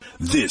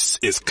This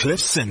is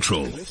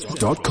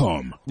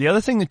CliffCentral.com. The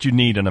other thing that you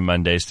need on a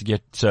Monday is to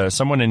get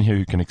someone in here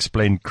who can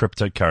explain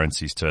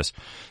cryptocurrencies to us.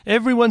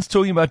 Everyone's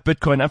talking about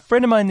Bitcoin. A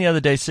friend of mine the other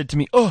day said to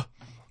me, "Oh,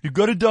 you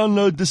got to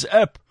download this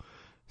app."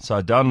 So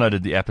I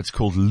downloaded the app. It's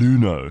called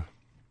Neu-Ner.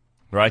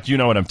 Right? You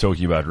know what I'm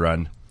talking about,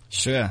 Run.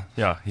 Sure.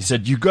 Yeah. He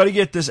said, you got to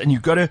get this and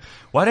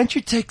why don't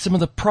you take some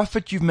of the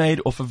profit you've made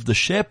off of the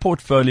share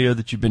portfolio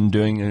that you've been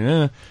doing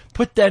and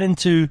put that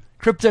into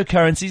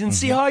cryptocurrencies and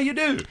see how you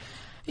do.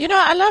 You know,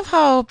 I love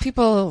how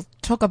people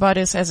talk about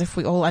this as if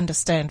we all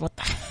understand what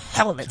the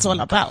hell it's all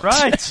about.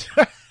 Right.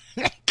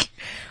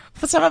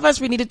 For some of us,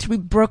 we need it to be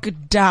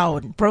broken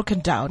down,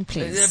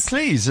 please.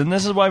 Please. And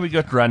this is why we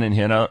got Run in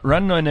here. Now,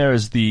 Run Neu-Ner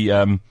is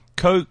the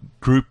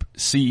co-group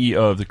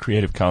CEO of the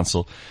Creative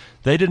Council.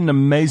 They did an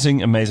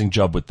amazing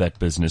job with that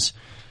business.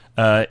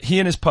 He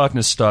and his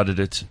partners started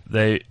it.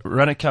 They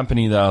run a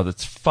company now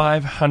that's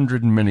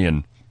 500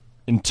 million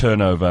in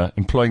turnover,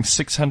 employing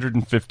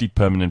 650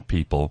 permanent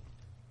people.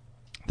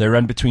 They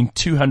run between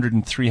 200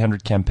 and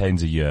 300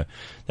 campaigns a year.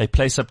 They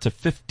place up to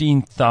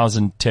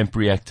 15,000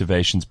 temporary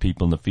activations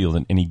people in the field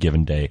on any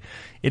given day.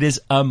 It is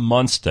a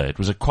monster. It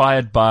was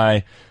acquired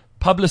by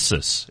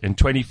Publicis in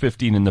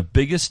 2015 in the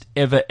biggest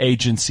ever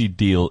agency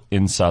deal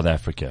in South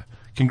Africa.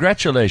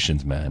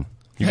 Congratulations, man.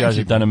 You guys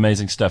have done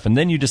amazing stuff. And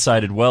then you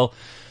decided, well,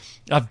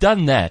 I've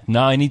done that.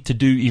 Now I need to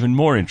do even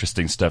more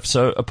interesting stuff.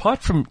 So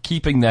apart from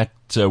keeping that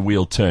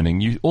wheel turning,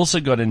 you also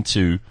got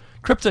into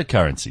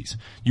cryptocurrencies.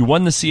 You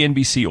won the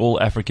CNBC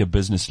All Africa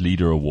Business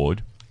Leader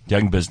Award,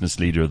 Young Business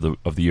Leader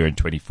of the Year in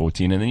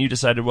 2014. And then you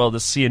decided, well, the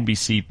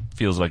CNBC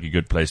feels like a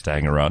good place to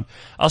hang around.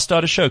 I'll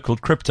start a show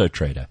called Crypto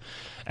Trader.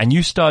 And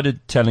you started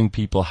telling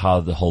people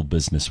how the whole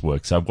business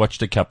works. I've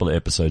watched a couple of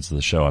episodes of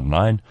the show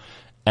online,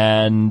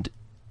 and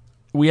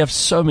we have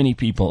so many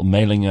people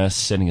mailing us,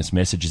 sending us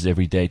messages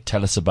every day.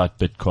 Tell us about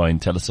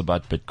Bitcoin. Tell us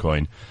about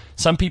Bitcoin.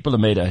 Some people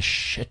have made a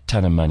shit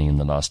ton of money in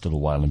the last little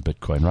while in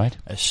Bitcoin, right?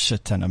 A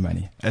shit ton of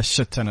money.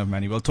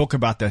 We'll talk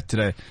about that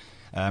today.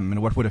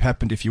 And what would have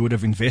happened if you would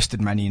have invested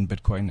money in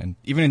Bitcoin. And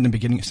even in the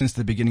beginning, since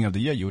the beginning of the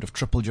year, you would have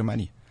tripled your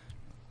money.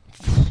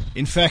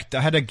 In fact,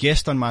 I had a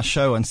guest on my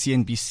show on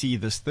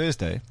CNBC this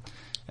Thursday.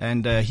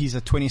 And he's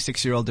a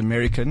 26-year-old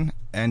American.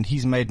 And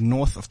he's made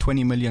north of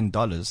 $20 million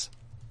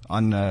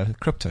on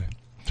crypto.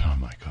 Oh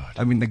my God.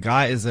 I mean, the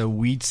guy is a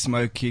weed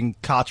smoking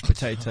couch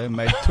potato,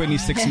 made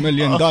 $26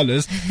 million,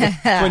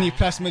 $20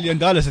 plus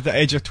million at the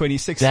age of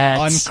 26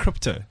 on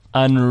crypto.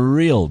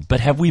 Unreal.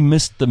 But have we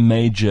missed the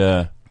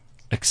major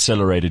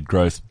accelerated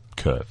growth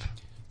curve?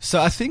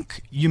 So I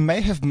think you may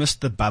have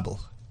missed the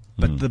bubble,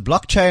 but the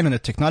blockchain and the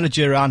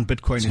technology around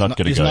Bitcoin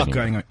is not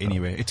going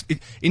anywhere.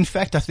 In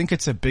fact, I think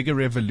it's a bigger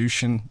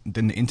revolution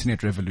than the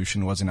internet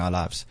revolution was in our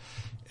lives.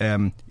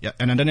 And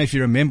I don't know if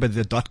you remember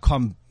the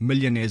dot-com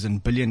millionaires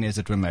and billionaires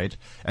that were made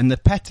and the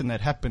pattern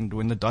that happened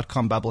when the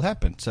dot-com bubble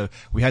happened. So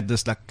we had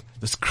this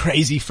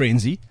crazy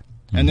frenzy.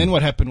 And then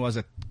what happened was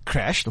it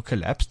crashed or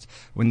collapsed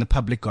when the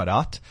public got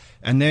out.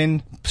 And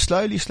then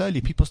slowly,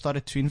 people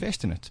started to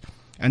invest in it.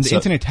 And the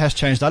internet has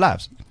changed our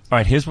lives. All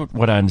right, here's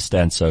what I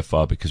understand so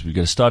far, because we're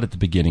going to start at the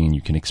beginning and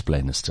you can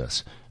explain this to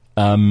us.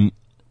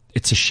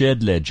 It's a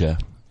shared ledger.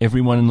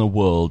 Everyone in the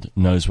world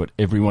knows what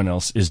everyone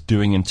else is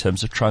doing in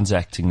terms of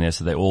transacting there.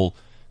 So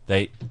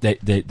they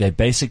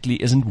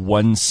basically isn't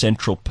one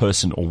central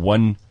person or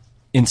one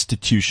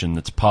institution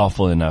that's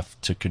powerful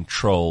enough to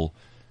control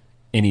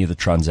any of the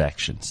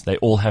transactions. They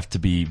all have to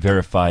be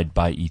verified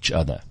by each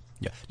other.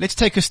 Yeah. Let's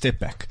take a step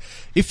back.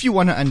 If you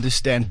want to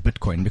understand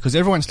Bitcoin, because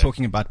everyone's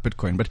talking about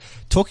Bitcoin, but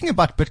talking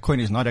about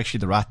Bitcoin is not actually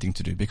the right thing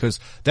to do, because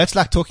that's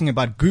like talking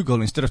about Google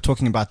instead of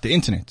talking about the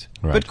internet.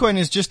 Right. Bitcoin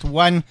is just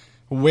one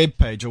web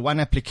page or one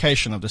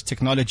application of this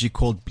technology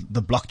called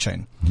the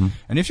blockchain. Mm-hmm.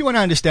 And if you want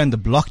to understand the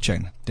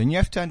blockchain, then you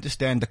have to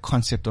understand the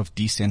concept of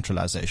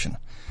decentralization.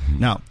 Mm-hmm.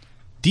 Now,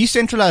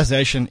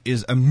 decentralization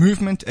is a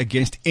movement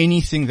against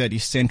anything that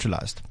is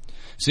centralized.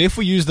 So if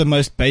we use the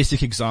most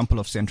basic example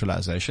of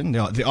centralization,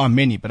 there are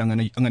many, but I'm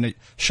going to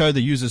show the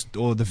users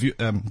or the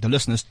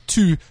listeners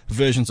two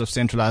versions of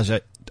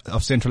centralization.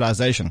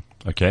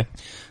 Okay.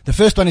 The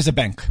first one is a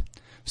bank.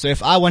 So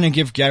if I want to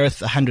give Gareth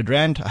 100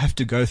 Rand, I have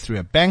to go through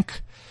a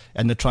bank,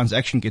 and the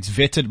transaction gets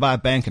vetted by a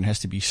bank and has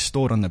to be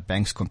stored on the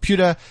bank's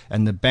computer,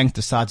 and the bank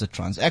decides the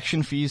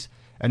transaction fees.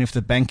 And if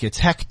the bank gets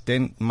hacked,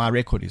 then my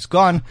record is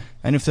gone.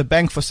 And if the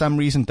bank for some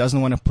reason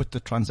doesn't want to put the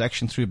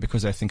transaction through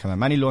because they think I'm a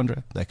money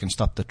launderer, they can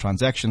stop the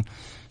transaction.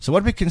 So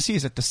what we can see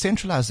is that the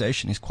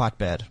centralization is quite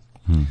bad.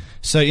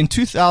 So in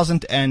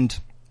 2008,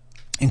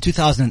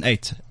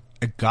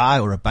 a guy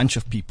or a bunch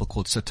of people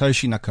called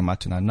Satoshi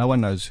Nakamoto, now no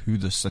one knows who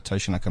this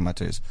Satoshi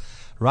Nakamoto is,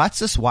 writes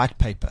this white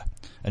paper.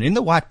 And in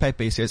the white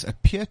paper, he says a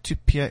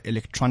peer-to-peer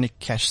electronic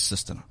cash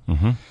system.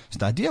 Mm-hmm. So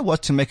the idea was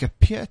to make a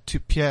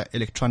peer-to-peer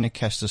electronic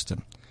cash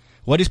system.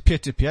 What is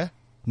peer-to-peer?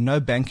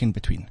 No bank in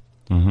between.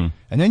 Mm-hmm.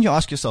 And then you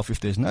ask yourself, if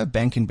there's no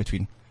bank in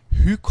between,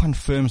 who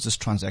confirms this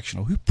transaction,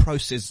 or who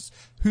processes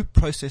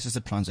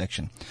the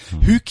transaction?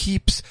 Mm-hmm. Who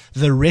keeps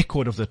the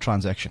record of the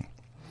transaction?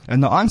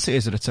 And the answer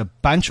is that it's a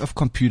bunch of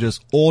computers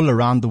all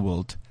around the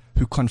world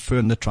who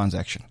confirm the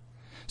transaction.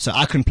 So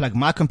I can plug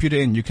my computer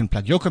in, you can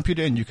plug your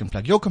computer in, you can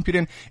plug your computer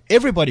in.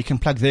 Everybody can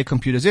plug their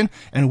computers in,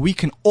 and we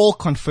can all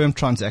confirm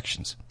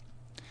transactions.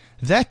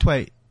 That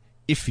way,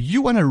 if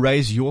you want to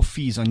raise your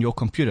fees on your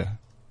computer,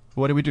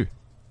 what do?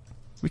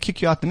 We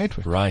kick you out the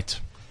network. Right.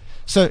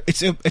 So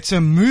it's a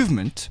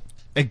movement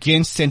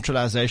against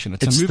centralization.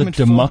 It's a movement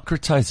the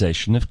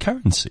democratization of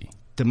currency.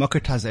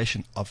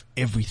 Democratization of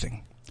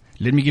everything.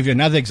 Let me give you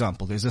another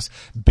example. There's this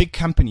big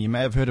company, you may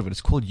have heard of it.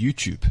 It's called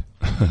YouTube.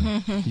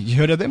 You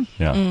heard of them?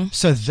 Yeah.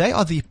 So they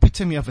are the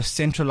epitome of a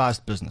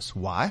centralized business.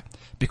 Why?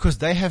 Because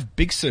they have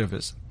big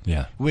servers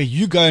Yeah. where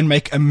you go and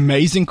make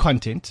amazing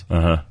content.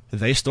 Uh-huh.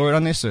 They store it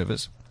on their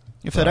servers.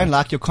 If they don't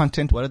like your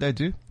content, what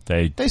do?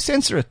 They They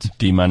censor it.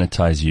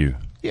 demonetize you.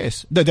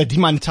 Yes. They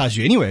demonetize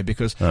you anyway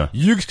because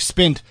you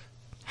spend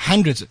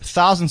hundreds,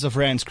 thousands of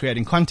rands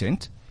creating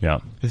content. Yeah.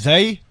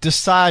 They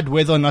decide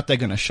whether or not they're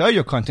going to show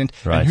your content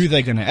Right. and who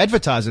they're going to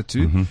advertise it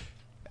to.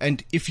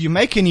 And if you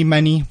make any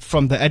money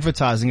from the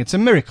advertising, it's a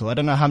miracle. I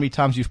don't know how many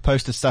times you've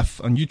posted stuff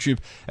on YouTube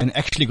and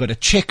actually got a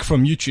check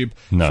from YouTube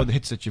No. for the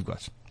hits that you've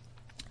got.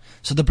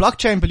 So the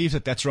blockchain believes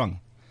that that's wrong,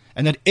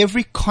 and that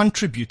every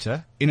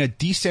contributor in a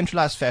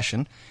decentralized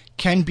fashion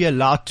can be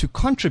allowed to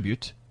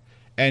contribute.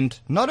 And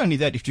not only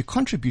that, if you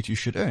contribute, you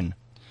should earn.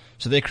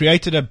 So they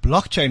created a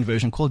blockchain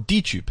version called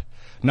DTube.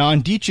 Now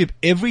on DTube,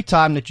 every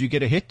time that you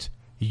get a hit,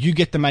 you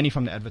get the money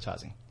from the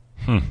advertising.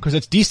 Because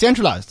it's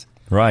decentralized.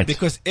 Right.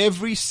 Because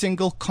every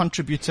single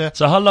contributor,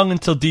 So how long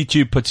until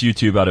DTube puts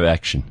YouTube out of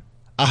action?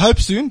 I hope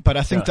soon, but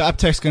I think the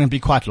uptake's going to be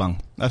quite long.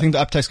 I think the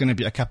uptake's going to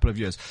be a couple of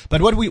years.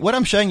 But what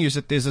I'm showing you is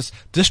that there's this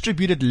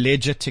distributed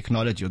ledger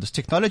technology, or this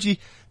technology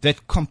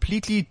that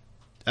completely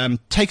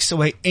takes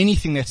away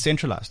anything that's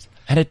centralized.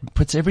 And it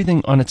puts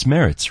everything on its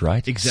merits,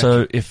 right? Exactly.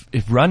 So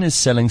if Run is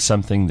selling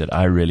something that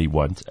I really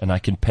want and I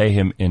can pay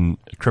him in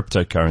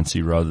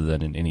cryptocurrency rather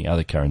than in any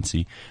other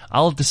currency,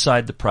 I'll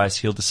decide the price,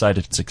 he'll decide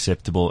if it's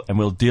acceptable, and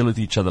we'll deal with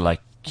each other like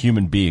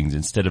human beings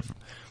instead of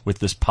with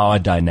this power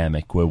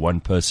dynamic where one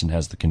person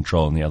has the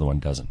control and the other one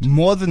doesn't.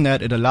 More than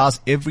that, it allows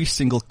every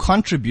single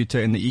contributor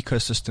in the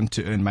ecosystem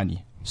to earn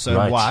money. So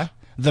Right. why?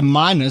 The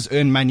miners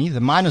earn money. The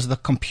miners are the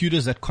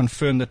computers that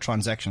confirm the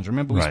transactions.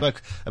 Remember, we Right.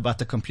 spoke about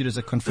the computers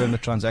that confirm the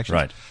transactions.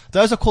 Right.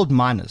 Those are called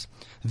miners.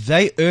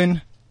 They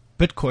earn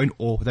Bitcoin,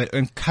 or they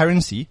earn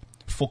currency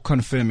for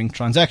confirming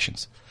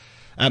transactions.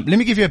 Let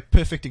me give you a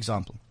perfect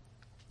example.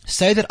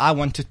 Say that I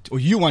wanted, or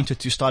you wanted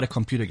to start a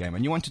computer game,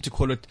 and you wanted to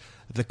call it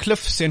the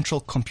Cliff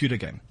Central Computer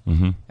Game,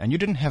 and you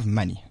didn't have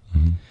money.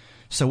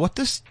 So what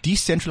this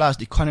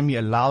decentralized economy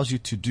allows you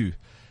to do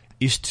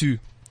is to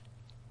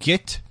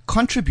get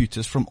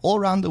contributors from all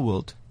around the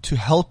world to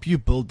help you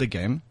build the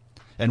game.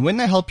 And when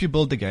they help you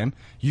build the game,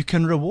 you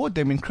can reward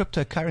them in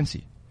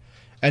cryptocurrency.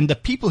 And the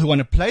people who want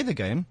to play the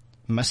game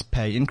must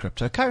pay in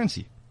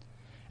cryptocurrency.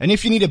 And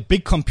if you need a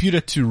big computer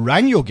to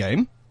run your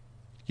game,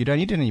 you don't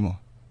need it anymore,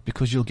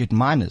 because you'll get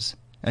miners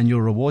and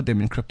you'll reward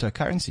them in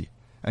cryptocurrency.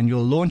 And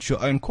you'll launch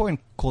your own coin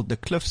called the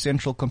Cliff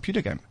Central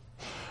Computer Game.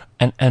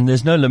 And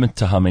there's no limit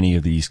to how many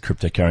of these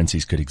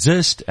cryptocurrencies could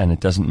exist, and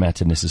it doesn't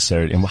matter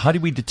necessarily. And how do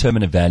we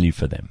determine a value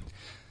for them?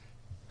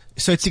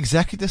 So it's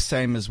exactly the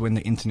same as when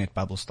the internet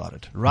bubble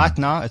started. Right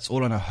now, it's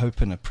all on a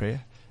hope and a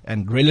prayer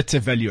and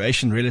relative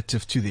valuation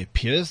relative to their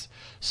peers.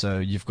 So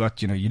you've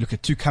got, you look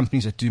at two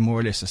companies that do more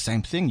or less the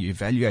same thing. You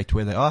evaluate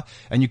where they are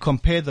and you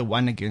compare the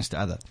one against the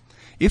other.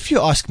 If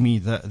you ask me,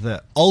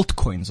 the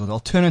altcoins, or the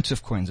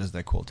alternative coins as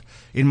they're called,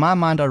 in my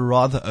mind are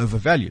rather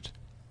overvalued.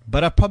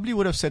 But I probably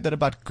would have said that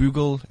about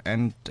Google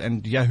and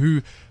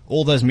Yahoo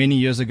all those many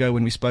years ago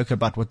when we spoke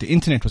about what the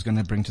internet was going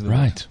to bring to the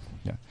world. Right.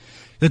 Yeah.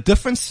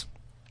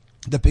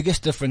 The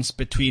biggest difference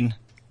between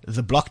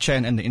the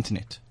blockchain and the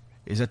internet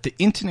is that the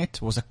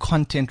internet was a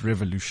content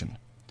revolution.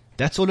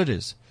 That's all it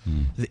is.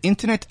 The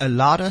internet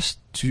allowed us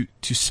to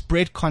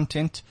spread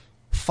content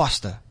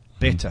faster,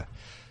 better.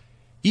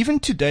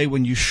 Even today,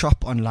 when you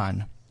shop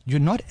online, you're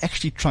not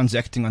actually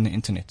transacting on the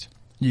internet.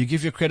 You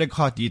give your credit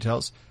card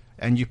details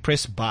and you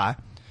press buy,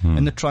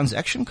 and the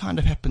transaction kind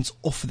of happens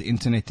off the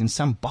internet in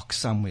some box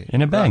somewhere.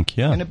 In a bank,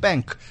 yeah. In a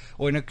bank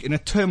or in a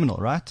terminal,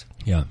 right?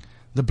 Yeah.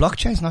 The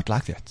blockchain is not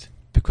like that,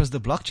 because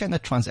the blockchain, the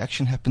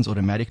transaction happens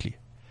automatically.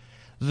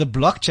 The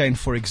blockchain,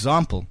 for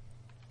example,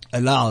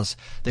 allows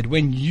that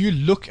when you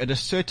look at a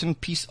certain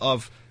piece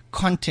of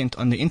content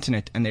on the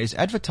internet and there's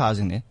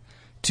advertising there,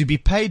 to be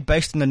paid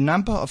based on the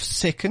number of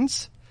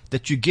seconds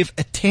that you give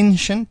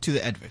attention to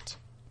the advert.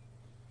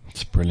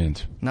 It's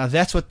brilliant. Now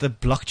that's what the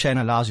blockchain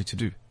allows you to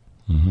do.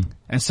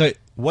 And so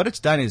what it's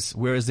done is,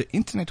 whereas the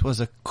internet was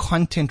a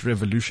content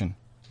revolution,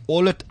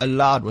 all it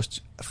allowed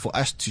was for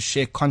us to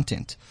share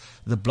content.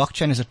 The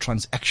blockchain is a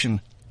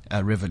transaction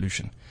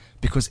revolution,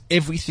 because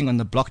everything on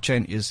the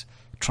blockchain is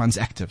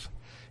transactive.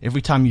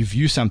 Every time you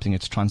view something,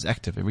 it's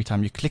transactive. Every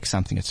time you click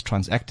something, it's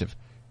transactive.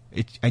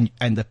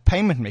 And the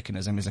payment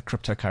mechanism is a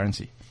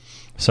cryptocurrency.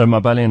 So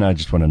Mabali and I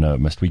just want to know,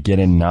 must we get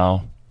in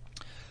now?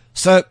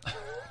 So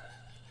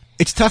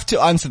it's tough to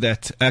answer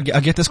that. I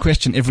get this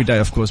question every day,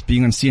 of course,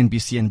 being on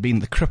CNBC and being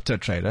the crypto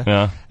trader.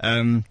 Yeah.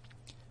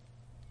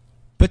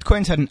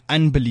 Bitcoin's had an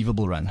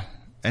unbelievable run.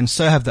 and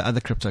so have the other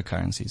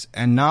cryptocurrencies.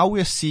 And now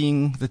we're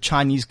seeing the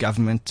Chinese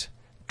government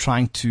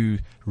trying to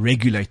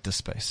regulate the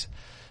space.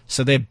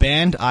 So they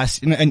banned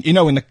ICO. And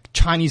when the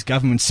Chinese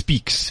government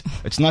speaks,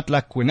 it's not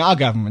like when our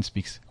government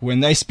speaks. When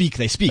they speak,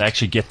 they speak. They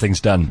actually get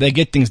things done. They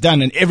get things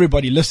done, and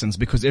everybody listens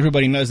because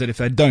everybody knows that if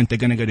they don't, they're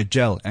going to go to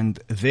jail. And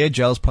their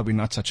jail's probably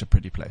not such a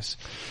pretty place.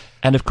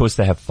 And of course,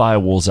 they have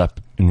firewalls up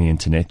in the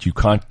internet. You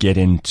can't get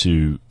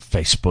into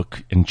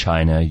Facebook in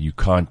China. You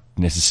can't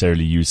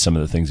necessarily use some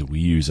of the things that we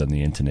use on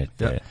the internet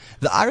there. Yeah.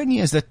 The irony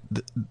is that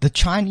the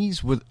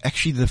Chinese were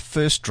actually the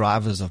first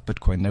drivers of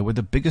Bitcoin. They were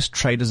the biggest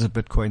traders of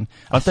Bitcoin.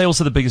 Aren't they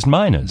also the biggest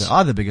miners? They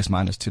are the biggest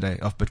miners today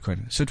of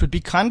Bitcoin. So it would be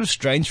kind of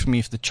strange for me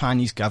if the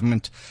Chinese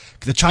government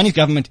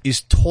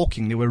is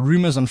talking. There were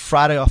rumors on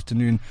Friday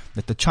afternoon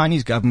that the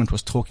Chinese government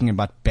was talking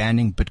about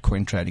banning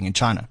Bitcoin trading in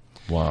China.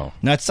 Wow.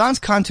 Now, it sounds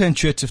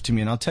counterintuitive to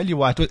me, and I'll tell you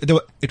why.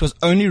 It was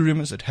only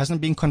rumors. It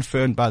hasn't been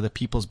confirmed by the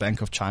People's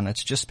Bank of China.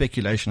 It's just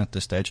speculation at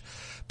this stage.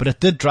 But it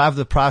did drive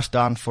the price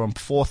down from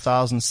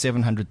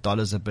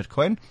 $4,700 a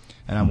Bitcoin.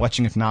 And I'm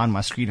watching it now on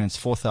my screen, and it's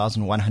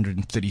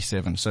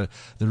 $4,137. So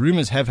the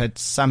rumors have had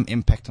some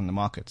impact on the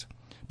market.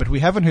 But we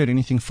haven't heard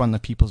anything from the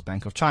People's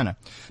Bank of China.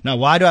 Now,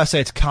 why do I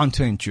say it's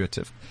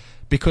counterintuitive?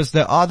 Because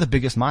they are the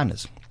biggest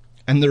miners.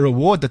 And the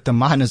reward that the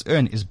miners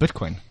earn is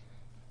Bitcoin.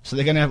 So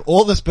they're going to have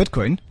all this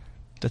Bitcoin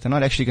that they're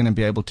not actually going to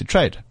be able to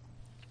trade.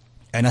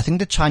 And I think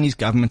the Chinese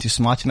government is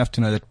smart enough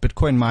to know that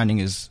Bitcoin mining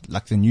is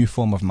like the new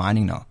form of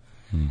mining now.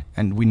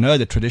 And we know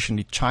that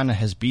traditionally China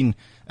has been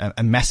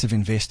a massive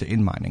investor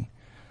in mining.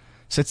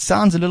 So it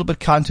sounds a little bit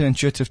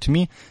counterintuitive to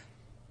me.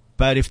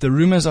 But if the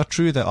rumors are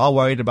true, they are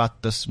worried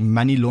about this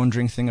money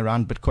laundering thing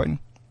around Bitcoin.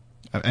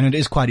 And it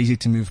is quite easy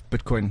to move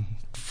Bitcoin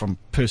from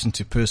person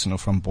to person or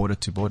from border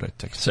to border.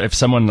 So if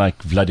someone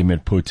like Vladimir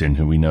Putin,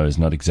 who we know is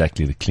not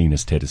exactly the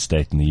cleanest head of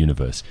state in the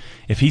universe,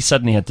 if he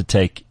suddenly had to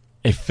take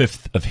a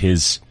fifth of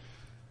his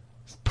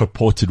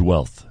purported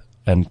wealth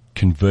and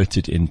convert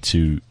it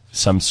into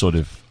some sort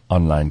of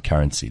online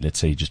currency, let's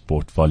say he just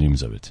bought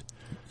volumes of it,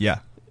 yeah,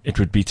 it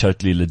would be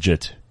totally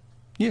legit.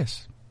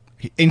 Yes.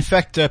 In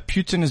fact,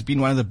 Putin has been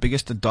one of the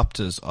biggest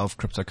adopters of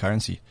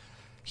cryptocurrency.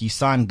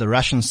 The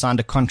Russians signed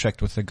a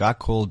contract with a guy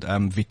called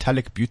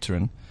Vitalik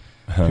Buterin,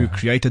 who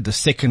created the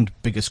second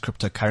biggest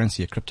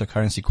cryptocurrency, a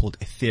cryptocurrency called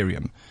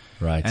Ethereum.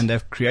 Right. And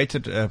they've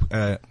created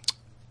a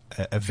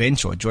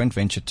joint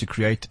venture to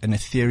create an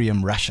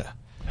Ethereum Russia.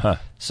 Huh.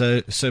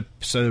 So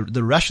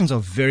the Russians are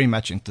very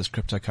much into this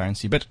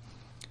cryptocurrency. But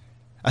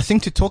I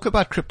think to talk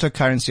about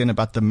cryptocurrency and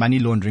about the money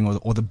laundering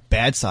or the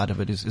bad side of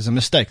it is a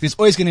mistake. There's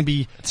always going to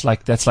be...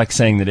 That's like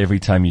saying that every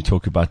time you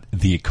talk about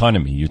the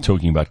economy, you're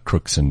talking about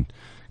crooks and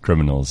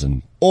criminals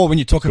and... Or when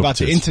you talk about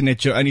the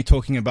internet, you're only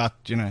talking about,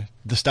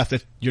 the stuff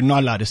that you're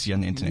not allowed to see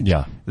on the internet.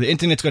 Yeah. The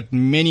internet's got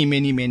many,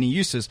 many, many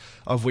uses,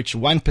 of which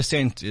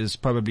 1% is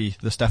probably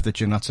the stuff that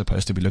you're not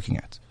supposed to be looking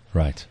at.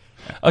 Right.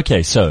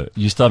 Okay, so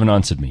you still haven't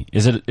answered me.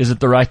 Is it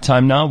the right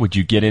time now? Would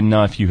you get in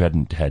now if you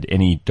hadn't had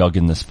any dog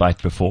in this fight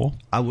before?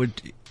 I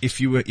would, if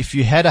you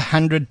had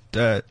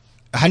 100%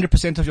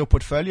 of your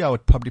portfolio, I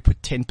would probably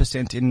put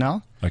 10% in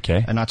now.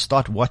 Okay. And I'd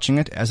start watching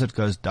it as it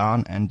goes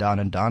down and down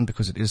and down,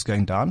 because it is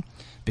going down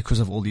because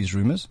of all these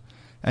rumors,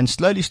 and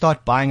slowly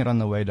start buying it on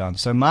the way down.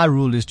 So my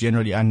rule is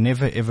generally I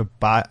never ever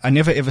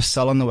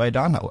sell on the way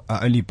down.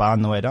 I only buy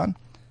on the way down.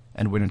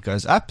 And when it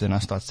goes up, then I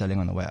start selling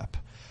on the way up.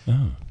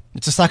 Oh.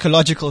 It's a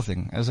psychological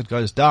thing. As it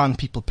goes down,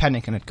 people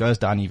panic and it goes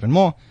down even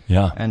more.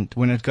 Yeah. And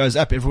when it goes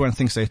up, everyone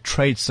thinks they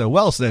trade so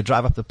well, so they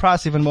drive up the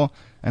price even more.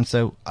 And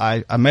so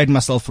I made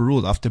myself a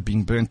rule after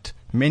being burnt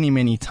many,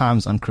 many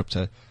times on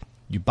crypto.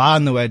 You buy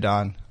on the way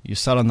down, you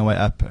sell on the way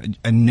up,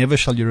 and never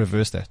shall you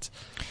reverse that.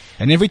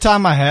 And every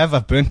time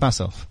I've burnt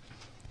myself.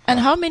 And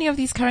how many of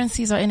these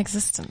currencies are in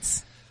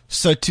existence?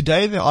 So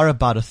today there are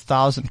about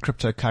 1,000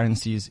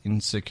 cryptocurrencies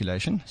in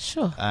circulation.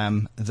 Sure.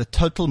 The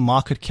total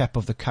market cap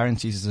of the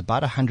currencies is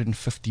about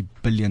 $150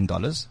 billion.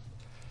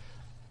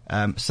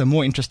 Some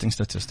more interesting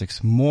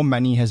statistics. More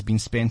money has been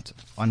spent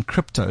on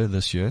crypto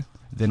this year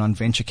than on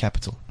venture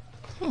capital.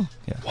 Yeah.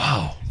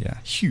 Wow. Yeah,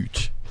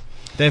 huge.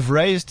 They've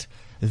raised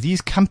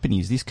these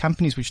companies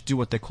which do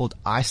what they called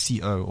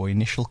ICO, or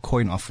initial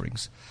coin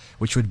offerings,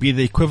 which would be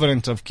the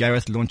equivalent of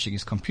Gareth launching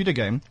his computer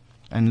game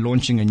and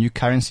launching a new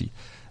currency.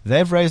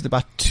 They've raised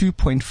about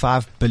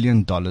 $2.5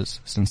 billion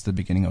since the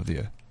beginning of the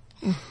year.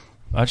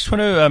 I just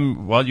want to,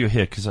 while you're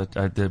here, because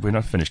we're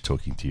not finished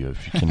talking to you,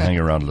 if you can hang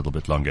around a little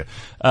bit longer.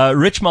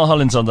 Rich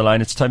Mulholland's on the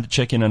line. It's time to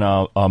check in on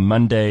our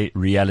Monday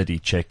reality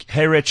check.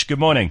 Hey, Rich, good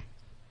morning.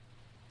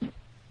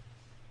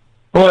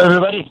 Hello,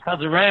 everybody. How's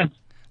it going?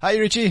 Hi,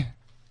 Richie.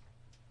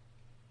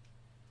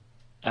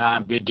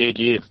 I'm good, dude.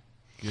 You?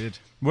 Good.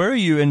 Where are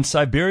you? In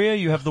Siberia?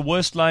 You have the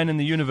worst line in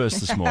the universe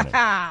this morning.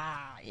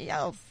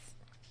 Yes.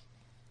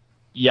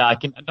 Yeah, I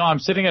can. No, I'm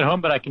sitting at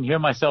home, but I can hear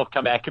myself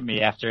come back at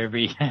me after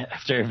every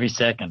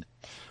second.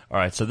 All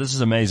right, so this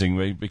is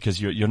amazing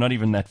because you're not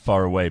even that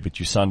far away, but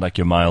you sound like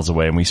you're miles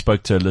away. And we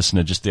spoke to a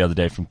listener just the other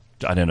day from,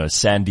 I don't know,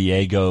 San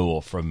Diego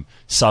or from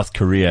South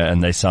Korea,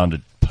 and they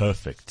sounded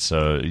perfect.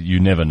 So you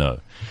never know.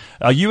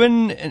 Are you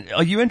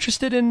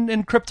interested in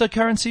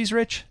cryptocurrencies,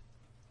 Rich?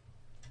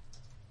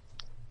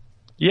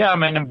 Yeah,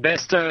 I'm an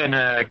investor in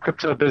a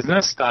crypto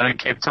business down in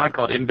Cape Town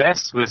called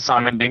Invest with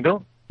Simon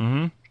Dingle.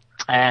 Mm-hmm.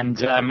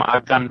 And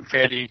I've done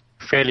fairly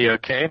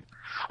okay.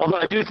 Although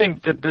I do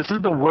think that this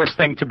is the worst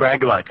thing to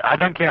brag about. I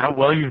don't care how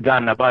well you've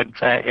done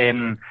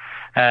in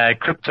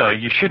crypto.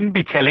 You shouldn't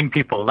be telling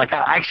people. Like,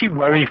 I actually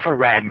worry for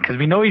Rand because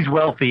we know he's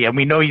wealthy and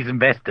we know he's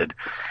invested.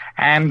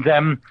 And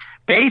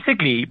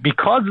basically,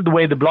 because of the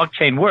way the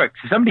blockchain works,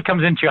 if somebody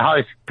comes into your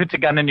house, puts a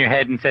gun in your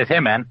head and says, hey,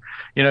 man,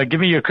 give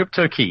me your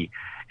crypto key.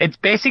 It's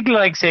basically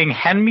like saying,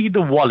 hand me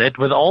the wallet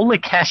with all the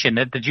cash in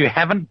it that you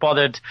haven't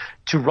bothered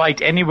to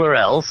write anywhere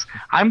else.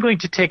 I'm going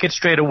to take it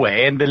straight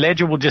away, and the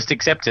ledger will just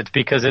accept it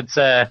because it's,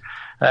 I'm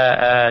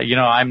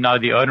now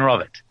the owner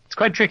of it. It's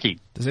quite tricky.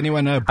 Does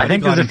anyone know? I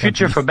think there's a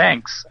future for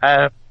banks.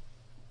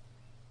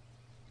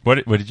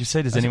 What did you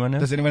say? Does anyone know?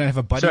 Does anyone have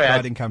a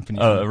bodyguarding company?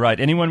 Oh, right.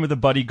 Anyone with a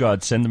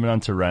bodyguard, send them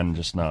on to Rand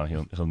just now.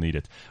 He'll need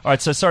it. All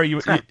right. So sorry,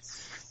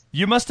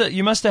 you must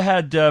have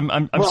had.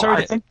 I'm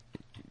sorry.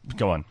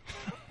 Go on.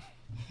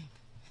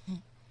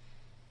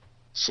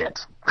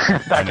 Shit.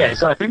 Okay,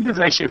 so I think there's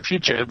actually a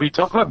future. We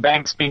talk about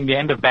banks being the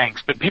end of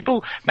banks, but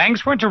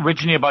banks weren't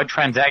originally about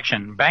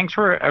transaction. Banks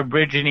were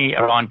originally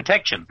around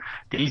protection.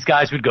 These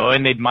guys would go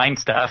and they'd mine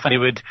stuff and they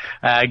would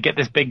get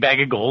this big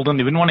bag of gold, and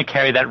they wouldn't want to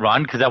carry that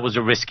around because that was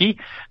a risky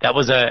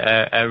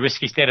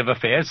state of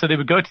affairs. So they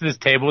would go to this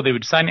table, they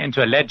would sign it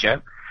into a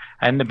ledger,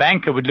 and the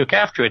banker would look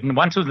after it. And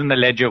once it was in the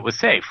ledger, it was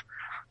safe.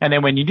 And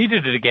then when you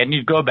needed it again,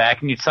 you'd go back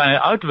and you'd sign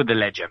it out with the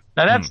ledger.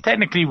 Now that's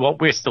technically what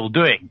we're still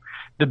doing.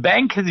 The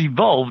bank has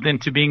evolved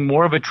into being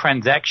more of a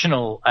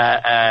transactional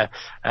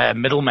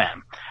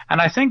middleman. And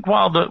I think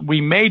while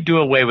we may do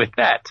away with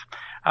that,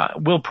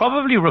 we'll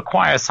probably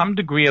require some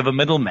degree of a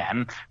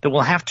middleman that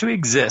will have to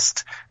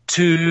exist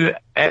to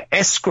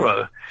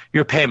escrow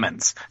your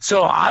payments.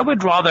 So I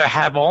would rather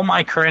have all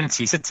my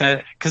currency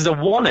because a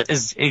wallet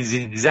is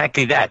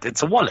exactly that.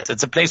 It's a wallet.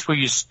 It's a place where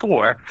you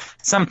store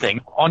something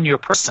on your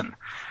person.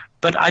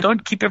 But I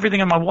don't keep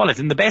everything in my wallet.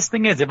 And the best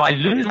thing is, if I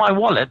lose my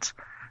wallet,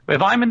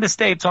 if I'm in the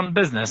States on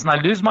business and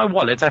I lose my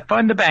wallet, I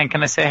phone the bank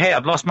and I say, hey,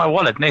 I've lost my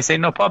wallet. And they say,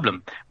 no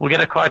problem. We'll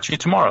get a card to you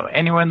tomorrow,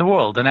 anywhere in the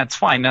world. And that's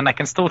fine. And I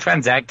can still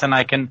transact and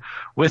I can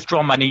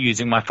withdraw money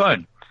using my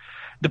phone.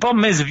 The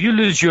problem is if you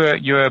lose your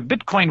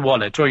Bitcoin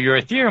wallet or your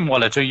Ethereum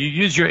wallet or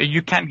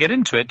you can't get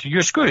into it,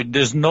 you're screwed.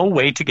 There's no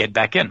way to get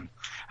back in.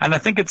 And I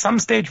think at some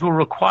stage we'll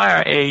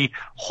require a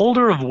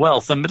holder of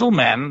wealth, a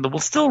middleman that will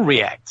still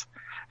react.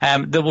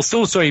 That will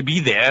still be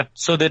there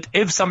so that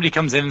if somebody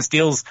comes in and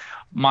steals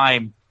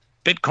my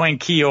Bitcoin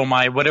key or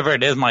my whatever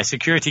it is, my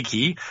security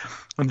key,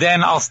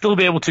 then I'll still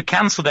be able to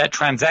cancel that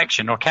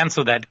transaction or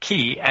cancel that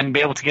key and be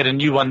able to get a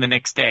new one the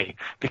next day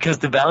because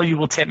the value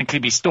will technically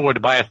be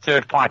stored by a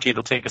third party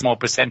that'll take a small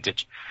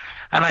percentage.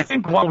 And I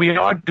think while we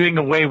are doing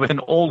away with an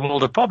old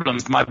world of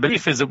problems, my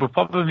belief is that we're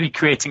probably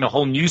creating a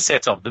whole new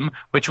set of them,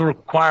 which will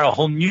require a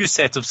whole new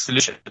set of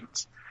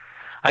solutions.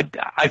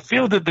 I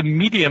feel that the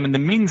medium and the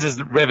means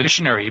is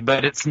revolutionary,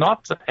 but it's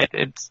not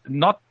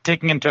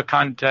taking into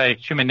account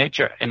human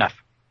nature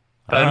enough.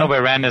 But I don't know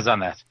where Rand is on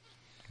that.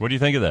 What do you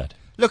think of that?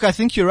 Look, I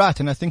think you're right.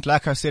 And I think,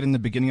 like I said in the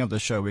beginning of the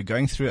show, we're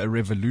going through a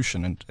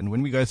revolution. And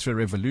when we go through a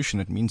revolution,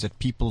 it means that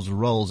people's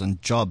roles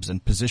and jobs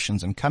and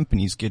positions and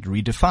companies get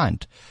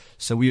redefined.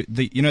 So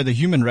the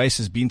human race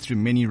has been through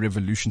many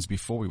revolutions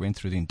before. We went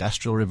through the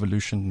Industrial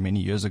Revolution many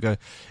years ago.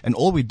 And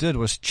all we did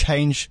was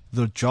change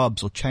the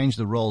jobs or change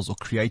the roles or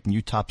create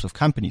new types of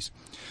companies.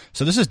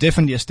 So this is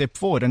definitely a step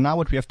forward. And now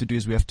what we have to do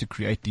is we have to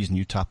create these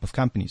new type of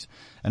companies.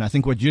 And I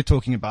think what you're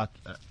talking about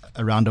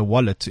around a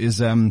wallet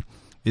is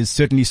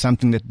certainly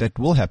something that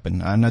will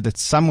happen. I know that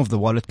some of the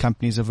wallet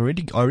companies have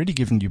already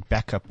given you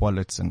backup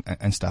wallets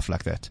and stuff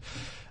like that.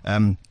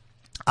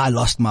 I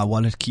lost my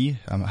wallet key.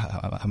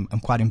 I'm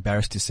quite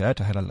embarrassed to say it.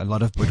 I had a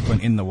lot of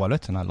Bitcoin in the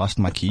wallet and I lost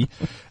my key.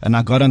 And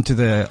I got onto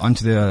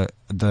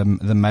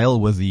the mail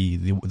with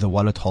the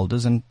wallet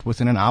holders, and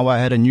within an hour I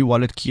had a new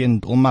wallet key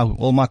and all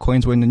my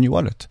coins were in the new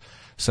wallet.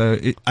 So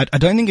I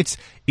don't think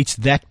it's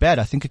that bad.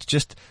 I think it's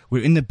just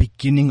we're in the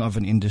beginning of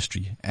an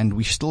industry, and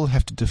we still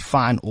have to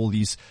define all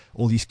these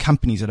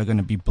companies that are going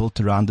to be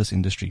built around this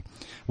industry.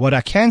 What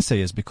I can say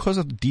is because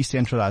of the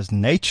decentralized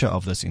nature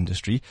of this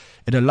industry,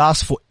 it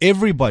allows for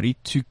everybody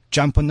to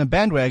jump on the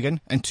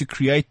bandwagon and to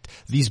create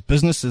these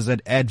businesses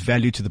that add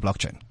value to the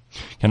blockchain.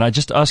 Can I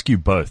just ask you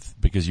both,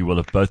 because you will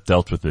have both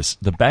dealt with this,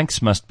 the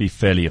banks must be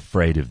fairly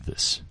afraid of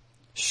this.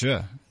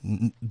 Sure.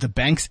 The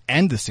banks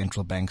and the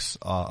central banks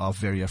are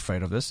very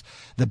afraid of this.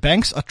 The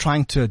banks are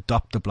trying to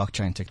adopt the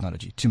blockchain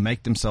technology to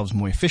make themselves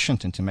more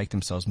efficient and to make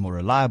themselves more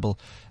reliable,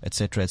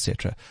 etc.,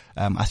 etc.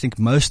 I think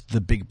most of the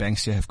big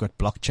banks here have got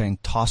blockchain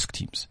task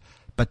teams.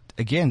 But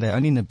again, they're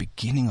only in the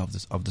beginning of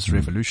this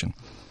revolution.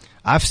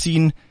 I've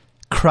seen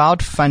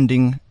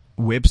crowdfunding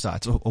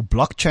websites or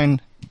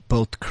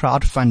blockchain-built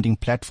crowdfunding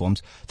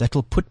platforms that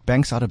will put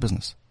banks out of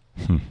business.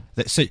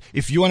 So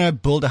if you want to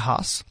build a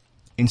house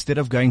instead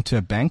of going to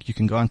a bank, you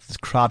can go onto this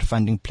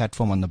crowdfunding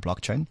platform on the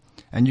blockchain,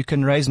 and you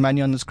can raise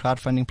money on this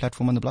crowdfunding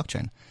platform on the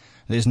blockchain.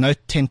 There's no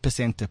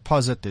 10%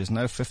 deposit. There's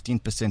no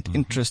 15%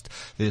 interest.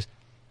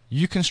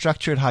 You can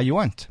structure it how you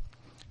want.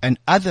 And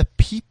other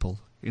people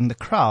in the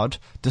crowd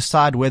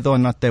decide whether or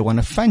not they want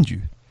to fund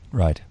you.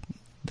 Right.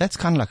 That's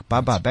kind of like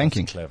bye-bye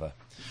banking. That's clever.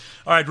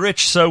 All right,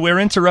 Rich, so we're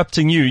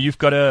interrupting you. You've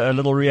got a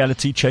little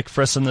reality check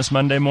for us on this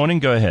Monday morning.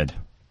 Go ahead.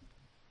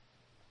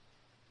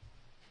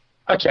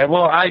 Okay,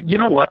 well, you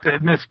know what?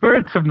 In the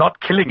spirits of not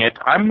killing it,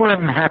 I'm more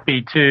than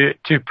happy to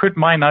put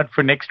mine out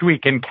for next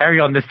week and carry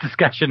on this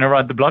discussion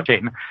around the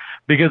blockchain,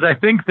 because I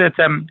think that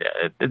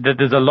that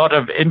there's a lot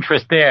of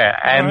interest there.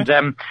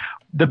 And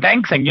the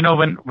bank thing,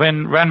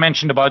 when Ran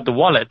mentioned about the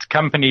wallet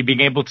company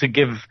being able to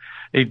give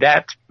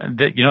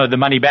the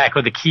money back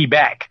or the key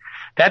back,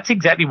 that's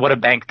exactly what a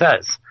bank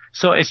does.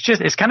 So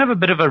it's kind of a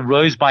bit of a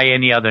rose by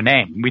any other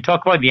name. We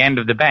talk about the end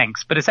of the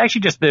banks, but it's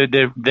actually just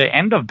the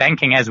end of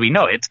banking as we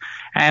know it,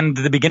 and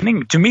the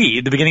beginning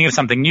of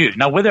something new.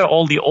 Now, whether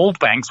all the old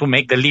banks will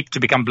make the leap to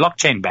become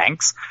blockchain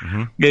banks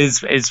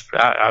is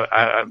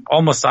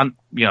almost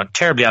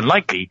terribly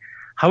unlikely.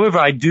 However,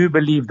 I do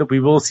believe that we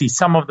will see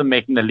some of them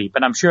making the leap,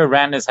 and I'm sure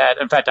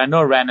I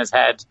know Ran has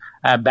had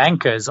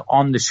bankers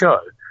on the show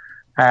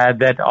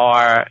that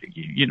are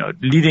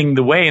leading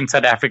the way in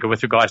South Africa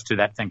with regards to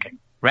that thinking.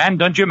 Rand,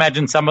 don't you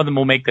imagine some of them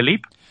will make the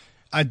leap?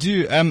 I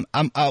do.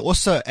 I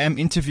also am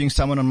interviewing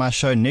someone on my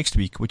show next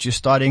week, which is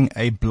starting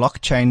a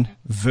blockchain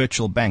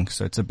virtual bank.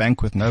 So it's a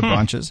bank with no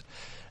branches.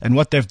 And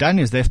what they've done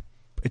is it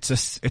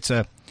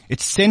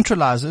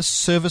centralizes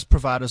service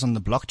providers on the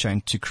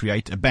blockchain to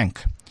create a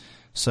bank.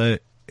 So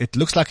it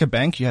looks like a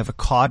bank. You have a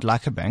card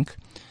like a bank,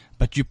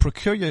 but you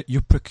procure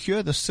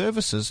the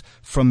services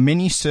from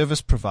many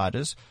service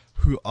providers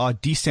who are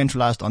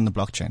decentralized on the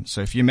blockchain. So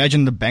if you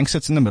imagine the bank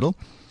sits in the middle,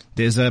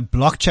 there's a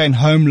blockchain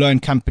home loan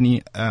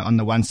company on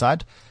the one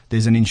side.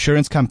 There's an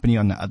insurance company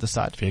on the other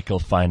side. Vehicle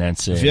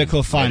financing,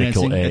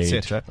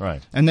 etc.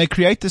 Right. And they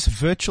create this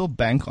virtual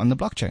bank on the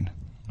blockchain.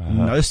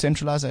 No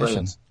centralization.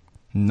 Brilliant.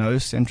 No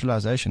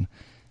centralization.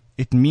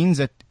 It means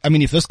that,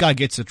 if this guy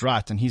gets it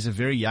right, and he's a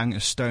very young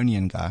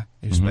Estonian guy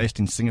who's based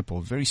in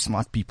Singapore, very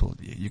smart people.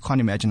 You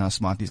can't imagine how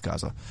smart these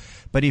guys are.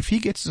 But if he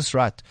gets this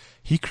right,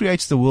 he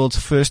creates the world's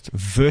first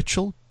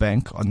virtual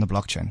bank on the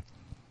blockchain.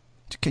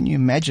 Can you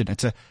imagine?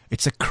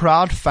 It's a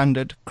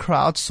crowd-funded,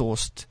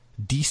 crowd-sourced,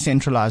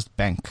 decentralized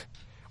bank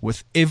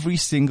with every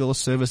single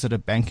service that a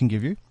bank can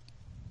give you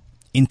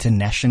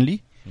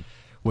internationally,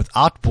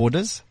 without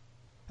borders.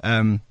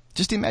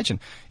 Just imagine.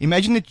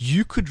 Imagine that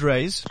you could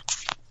raise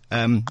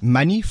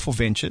money for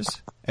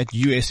ventures at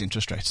US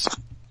interest rates.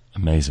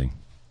 Amazing.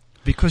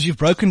 Because you've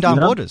broken down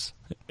borders.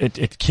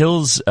 It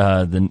kills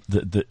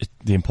the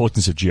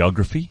importance of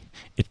geography.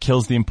 It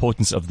kills the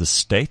importance of the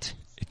state.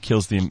 It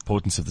kills the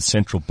importance of the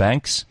central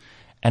banks,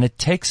 and it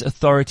takes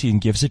authority and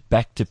gives it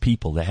back to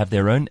people. They have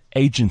their own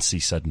agency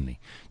suddenly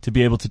to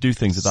be able to do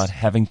things without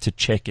having to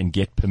check and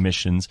get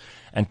permissions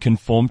and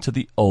conform to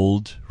the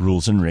old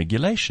rules and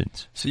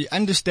regulations. So you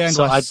understand.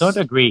 So I don't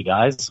agree,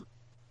 guys.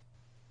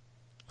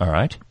 All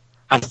right.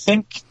 I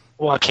think,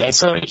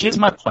 so here's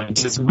my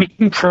point, is we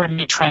can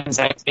currently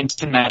transact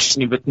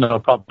internationally with no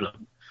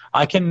problem.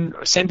 I can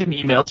send an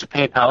email to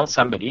PayPal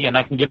somebody and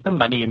I can give them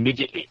money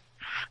immediately.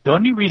 The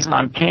only reason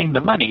I'm paying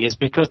the money is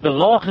because the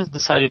law has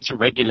decided to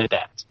regulate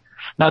that.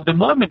 Now, the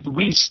moment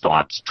we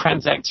start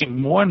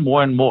transacting more and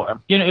more and more,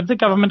 if the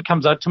government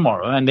comes out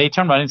tomorrow and they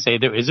turn around and say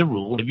there is a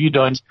rule, if you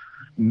don't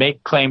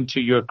make claim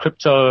to your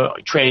crypto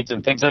trades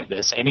and things like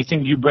this,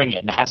 anything you bring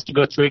in has to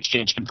go through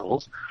exchange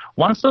controls.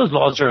 Once those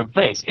laws are in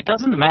place, it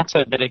doesn't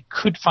matter that it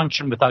could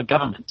function without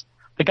government.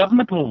 The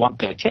government will want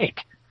their take.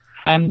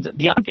 And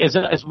the other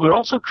is we're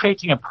also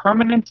creating a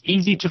permanent,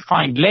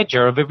 easy-to-find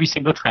ledger of every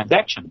single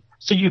transaction.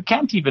 So you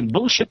can't even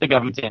bullshit the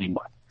government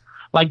anymore.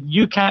 Like,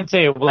 you can't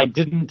say, I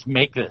didn't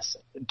make this.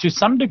 To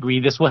some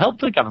degree, this will help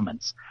the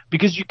governments,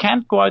 because you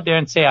can't go out there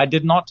and say, I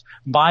did not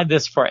buy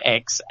this for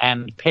X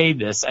and pay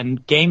this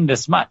and gain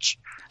this much,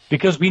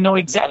 because we know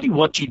exactly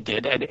what you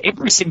did at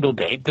every single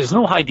date. There's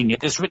no hiding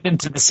it. It's written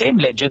into the same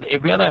ledger that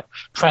every other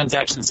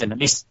transaction is in, at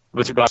least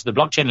with regards to the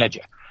blockchain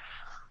ledger.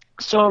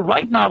 So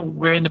right now,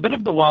 we're in a bit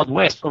of the Wild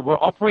West where we're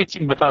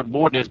operating without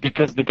borders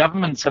because the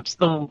governments have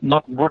still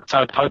not worked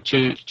out how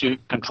to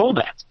control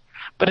that.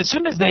 But as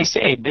soon as they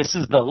say this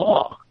is the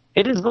law,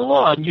 it is the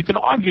law, and you can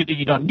argue that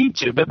you don't need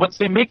to. But once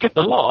they make it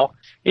the law,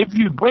 if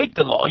you break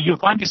the law, you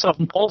find yourself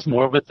in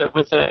Pollsmoor with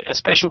a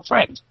special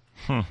friend.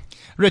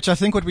 Rich, I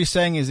think what we're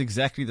saying is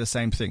exactly the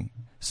same thing.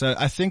 So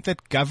I think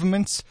that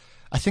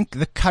I think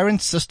the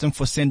current system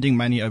for sending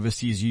money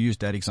overseas, you used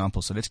that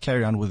example, so let's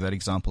carry on with that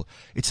example.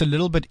 It's a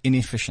little bit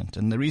inefficient.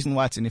 And the reason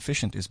why it's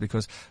inefficient is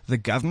because the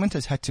government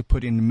has had to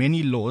put in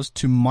many laws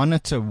to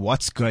monitor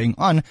what's going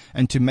on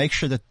and to make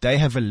sure that they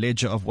have a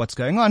ledger of what's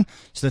going on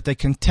so that they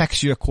can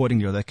tax you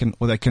accordingly,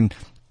 or they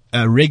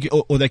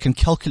can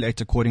calculate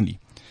accordingly.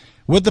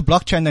 With the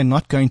blockchain, they're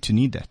not going to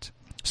need that.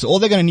 So all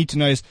they're going to need to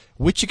know is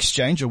which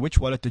exchange or which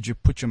wallet did you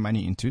put your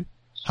money into?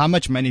 How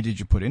much money did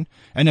you put in?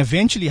 And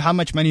eventually, how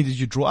much money did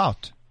you draw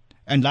out?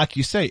 And like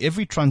you say,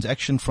 every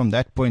transaction from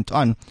that point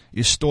on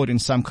is stored in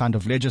some kind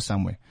of ledger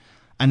somewhere.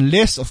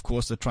 Unless, of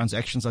course, the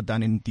transactions are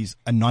done in these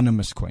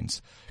anonymous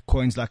coins.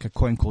 Coins like a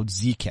coin called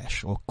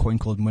Zcash or a coin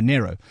called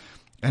Monero.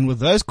 And with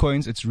those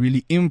coins, it's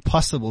really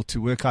impossible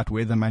to work out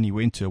where the money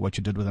went to or what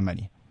you did with the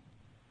money.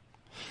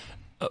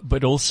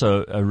 But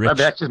also, Well,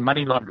 that's just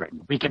money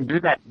laundering. We can do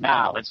that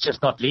now. It's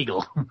just not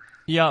legal.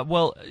 Yeah,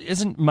 well,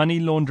 isn't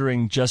money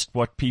laundering just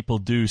what people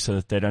do so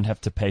that they don't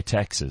have to pay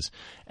taxes?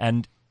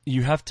 And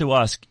you have to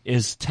ask,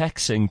 is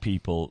taxing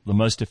people the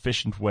most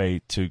efficient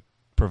way to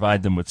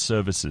provide them with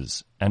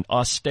services? And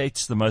are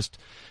states the most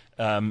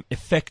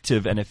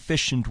effective and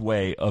efficient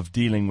way of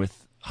dealing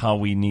with how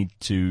we need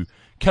to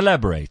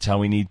collaborate, how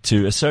we need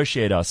to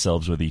associate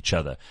ourselves with each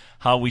other,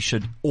 how we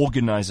should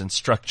organize and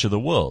structure the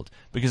world?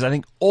 Because I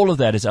think all of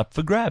that is up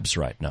for grabs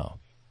right now.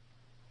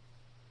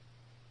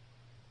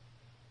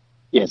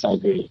 Yes, I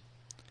agree.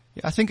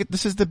 Yeah, I think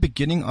this is the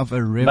beginning of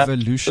a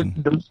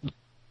revolution.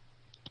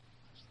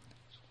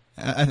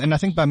 And I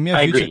think by mere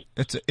future,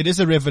 it is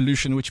a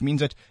revolution, which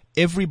means that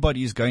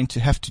everybody is going to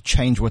have to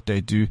change what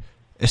they do,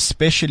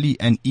 especially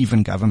and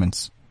even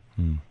governments.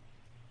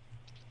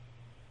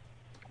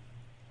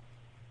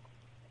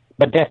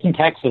 But death and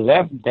taxes,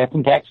 death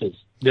and taxes.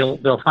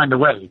 They'll find a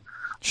way.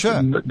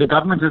 Sure. The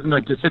government isn't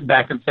going to sit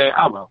back and say,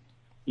 oh, well,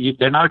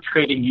 they're now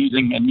trading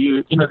using a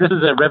new, this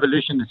is a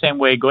revolution the same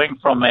way, going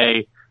from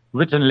a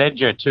written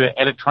ledger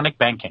to electronic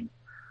banking.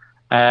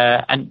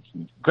 And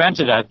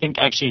granted, I think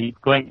actually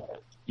going,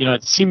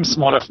 it seems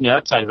smaller from the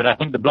outside, but I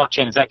think the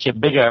blockchain is actually a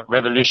bigger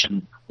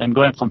revolution than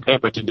going from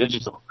paper to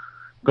digital.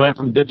 Going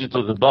from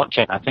digital to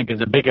blockchain, I think, is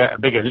a bigger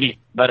leap.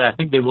 But I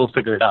think they will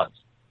figure it out.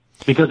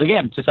 Because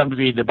again, to some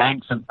degree, the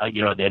banks,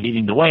 they're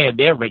leading the way and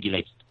they're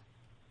regulated.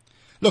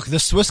 Look, the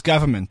Swiss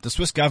government,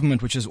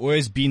 which has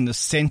always been the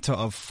center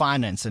of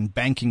finance and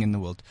banking in the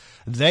world,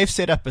 they've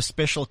set up a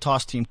special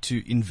task team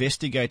to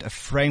investigate a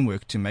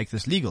framework to make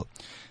this legal.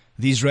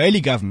 The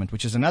Israeli government,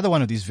 which is another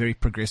one of these very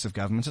progressive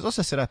governments, has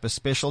also set up a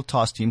special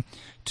task team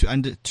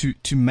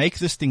to make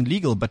this thing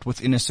legal, but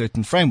within a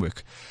certain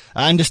framework.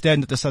 I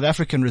understand that the South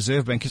African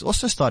Reserve Bank is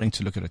also starting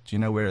to look at it,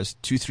 whereas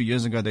 2-3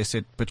 years ago they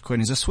said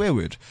Bitcoin is a swear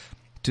word.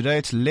 Today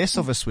it's less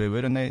of a swear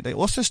word, and they're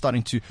also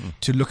starting to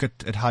look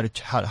at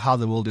how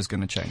the world is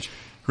going to change.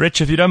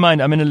 Rich, if you don't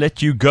mind, I'm going to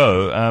let you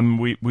go.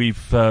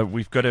 We've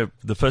got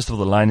first of all,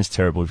 the line is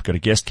terrible. We've got a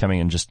guest coming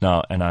in just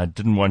now, and I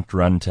didn't want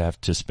Run to have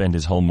to spend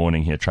his whole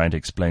morning here trying to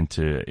explain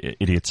to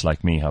idiots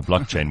like me how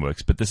blockchain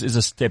works, but this is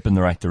a step in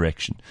the right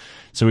direction.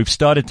 So we've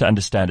started to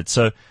understand it.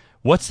 So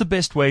what's the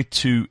best way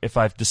to, if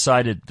I've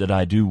decided that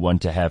I do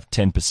want to have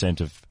 10%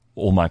 of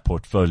all my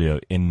portfolio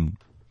in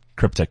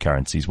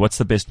cryptocurrencies, what's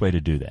the best way to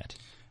do that?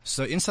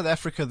 So in South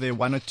Africa, there are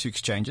 1 or 2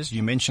 exchanges.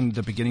 You mentioned at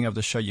the beginning of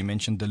the show, you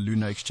mentioned the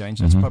Neu-Ner exchange.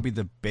 That's probably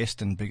the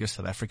best and biggest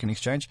South African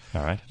exchange.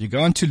 All right. You go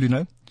onto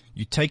Neu-Ner,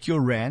 you take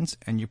your rands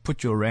and you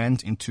put your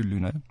rands into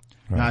Neu-Ner.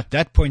 Right. Now at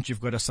that point,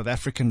 you've got a South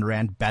African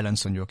rand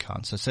balance on your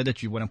account. So say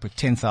that you want to put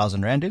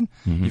 10,000 rand in,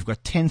 you've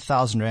got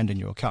 10,000 rand in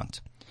your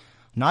account.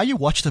 Now you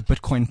watch the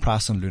Bitcoin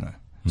price on Neu-Ner.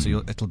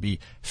 So it'll be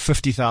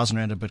 50,000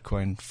 rand a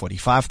Bitcoin,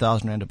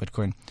 45,000 rand a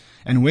Bitcoin.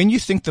 And when you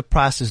think the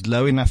price is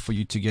low enough for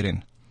you to get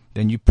in,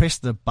 then you press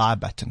the buy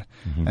button.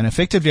 And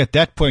effectively at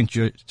that point,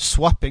 you're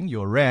swapping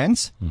your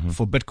rands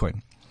for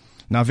Bitcoin.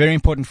 Now, very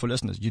important for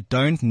listeners, you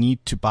don't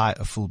need to buy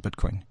a full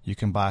Bitcoin. You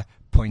can buy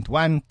 0.1,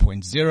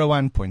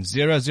 0.01,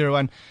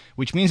 0.001,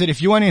 which means that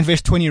if you want to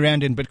invest 20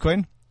 rand in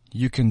Bitcoin,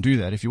 you can do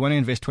that. If you want to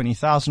invest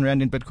 20,000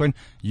 rand in Bitcoin,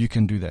 you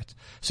can do that.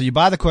 So you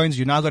buy the coins,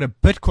 you now got a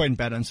Bitcoin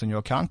balance on your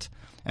account,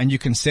 and you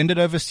can send it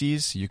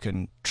overseas, you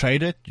can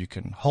trade it, you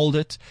can hold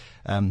it,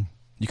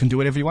 you can do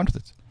whatever you want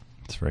with it.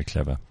 It's very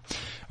clever.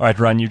 All right,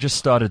 Ron, you just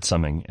started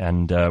something,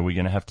 and we're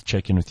going to have to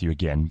check in with you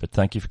again. But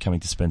thank you for coming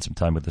to spend some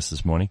time with us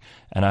this morning.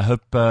 And I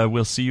hope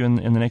we'll see you in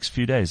the next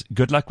few days.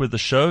 Good luck with the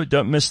show.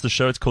 Don't miss the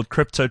show. It's called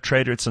Crypto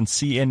Trader. It's on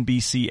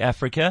CNBC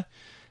Africa.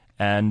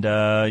 And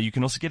you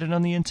can also get it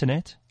on the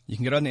internet. You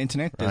can get it on the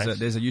internet. Right.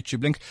 There's a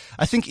YouTube link.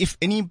 I think if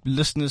any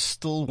listeners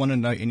still want to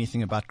know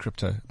anything about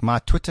crypto, my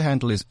Twitter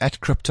handle is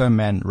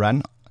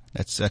 @CryptoManRun.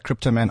 That's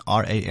CryptoMan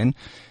RAN.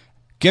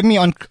 Get me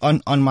on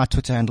my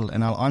Twitter handle,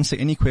 and I'll answer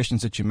any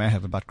questions that you may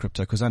have about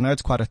crypto, because I know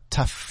it's quite a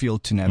tough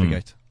field to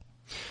navigate.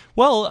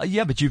 Well,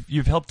 yeah, but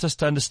you've helped us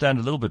to understand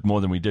a little bit more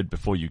than we did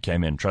before you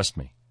came in. Trust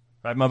me,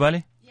 right,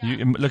 Mabali?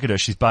 Yeah. Look at her;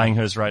 she's buying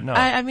hers right now.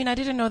 I mean, I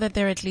didn't know that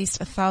there are at least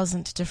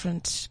 1,000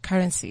 different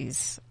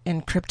currencies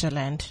in crypto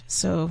land.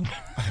 So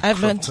I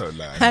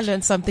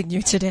learned something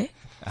new today,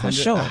 for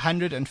sure.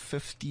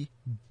 150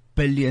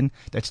 billion.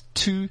 That's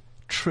 2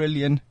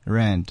 trillion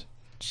rand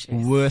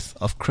worth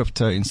of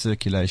crypto in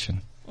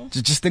circulation.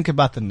 Just think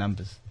about the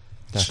numbers.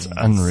 That's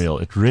unreal.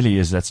 It really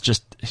is. That's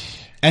just...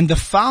 And the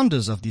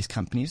founders of these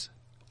companies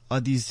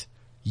are these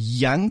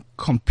young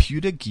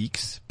computer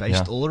geeks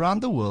based all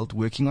around the world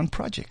working on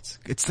projects.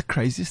 It's the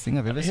craziest thing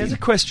I've ever seen. Here's a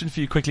question for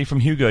you quickly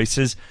from Hugo. He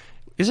says,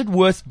 is it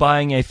worth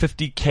buying a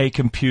 50K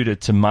computer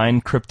to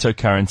mine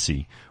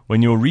cryptocurrency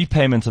when your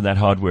repayment on that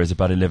hardware is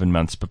about 11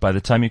 months, but by the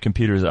time your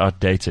computer is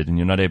outdated and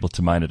you're not able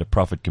to mine at a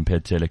profit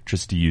compared to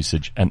electricity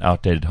usage and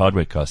outdated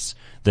hardware costs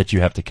that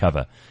you have to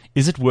cover,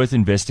 is it worth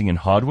investing in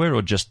hardware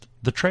or just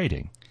the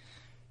trading?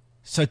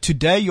 So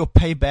today your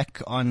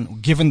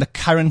payback given the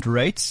current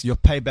rates, your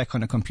payback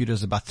on a computer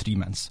is about 3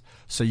 months.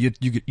 So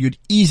you'd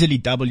easily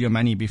double your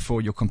money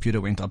before your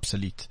computer went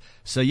obsolete.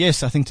 So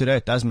yes, I think today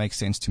it does make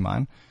sense to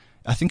mine.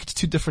 I think it's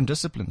two different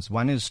disciplines.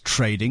 One is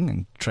trading,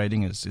 and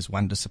trading is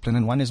one discipline,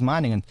 and one is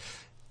mining. And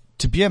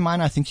to be a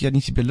miner, I think you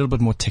need to be a little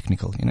bit more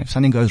technical. You know, if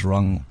something goes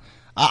wrong,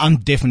 I'm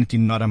definitely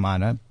not a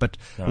miner, but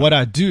what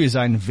I do is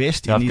I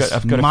invest in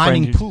these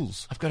mining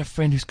pools. I've got a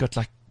friend who's got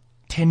like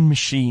 10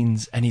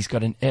 machines, and he's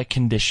got an air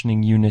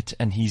conditioning unit,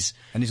 and he's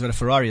got a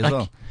Ferrari as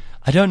well.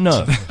 I don't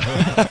know.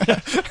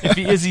 If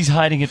he is, he's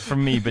hiding it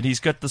from me, but he's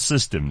got the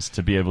systems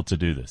to be able to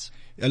do this.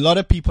 A lot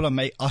of people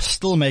are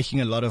still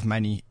making a lot of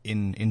money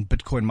in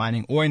Bitcoin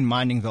mining or in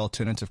mining the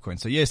alternative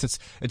coins. So yes,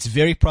 it's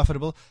very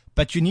profitable,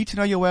 but you need to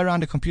know your way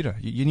around a computer.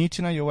 You need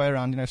to know your way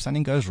around, if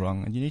something goes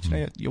wrong, and you need to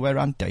know your way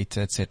around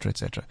data, etc.,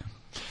 etc.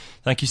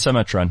 Thank you so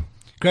much, Ron.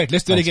 Great.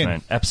 Let's do it again.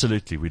 Man.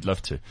 Absolutely. We'd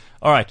love to.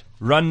 All right.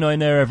 Run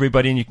Neu-Ner,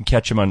 everybody, and you can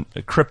catch him on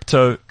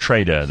Crypto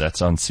Trader.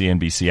 That's on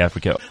CNBC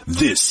Africa.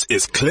 This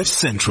is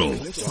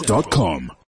CliffCentral.com.